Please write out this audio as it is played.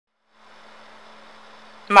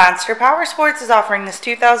Monster Powersports is offering this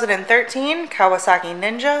 2013 Kawasaki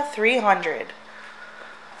Ninja 300.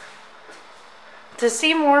 To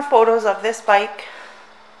see more photos of this bike,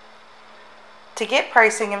 to get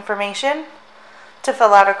pricing information, to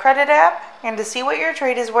fill out a credit app, and to see what your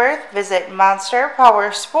trade is worth, visit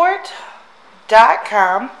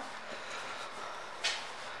monsterpowersport.com.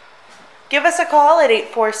 Give us a call at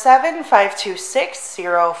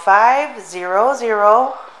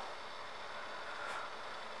 847-526-0500.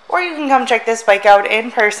 Or you can come check this bike out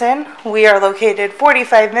in person. We are located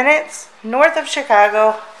 45 minutes north of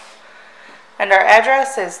Chicago. And our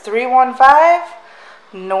address is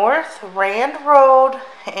 315 North Rand Road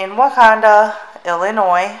in Wauconda,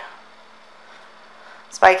 Illinois.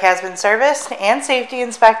 This bike has been serviced and safety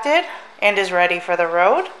inspected and is ready for the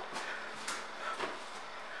road.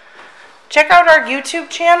 Check out our YouTube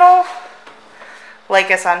channel.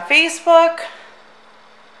 Like us on Facebook.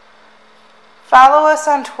 Follow us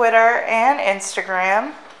on Twitter and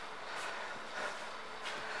Instagram.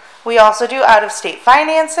 We also do out-of-state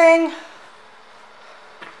financing.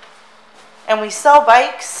 And we sell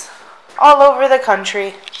bikes all over the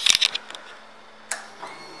country.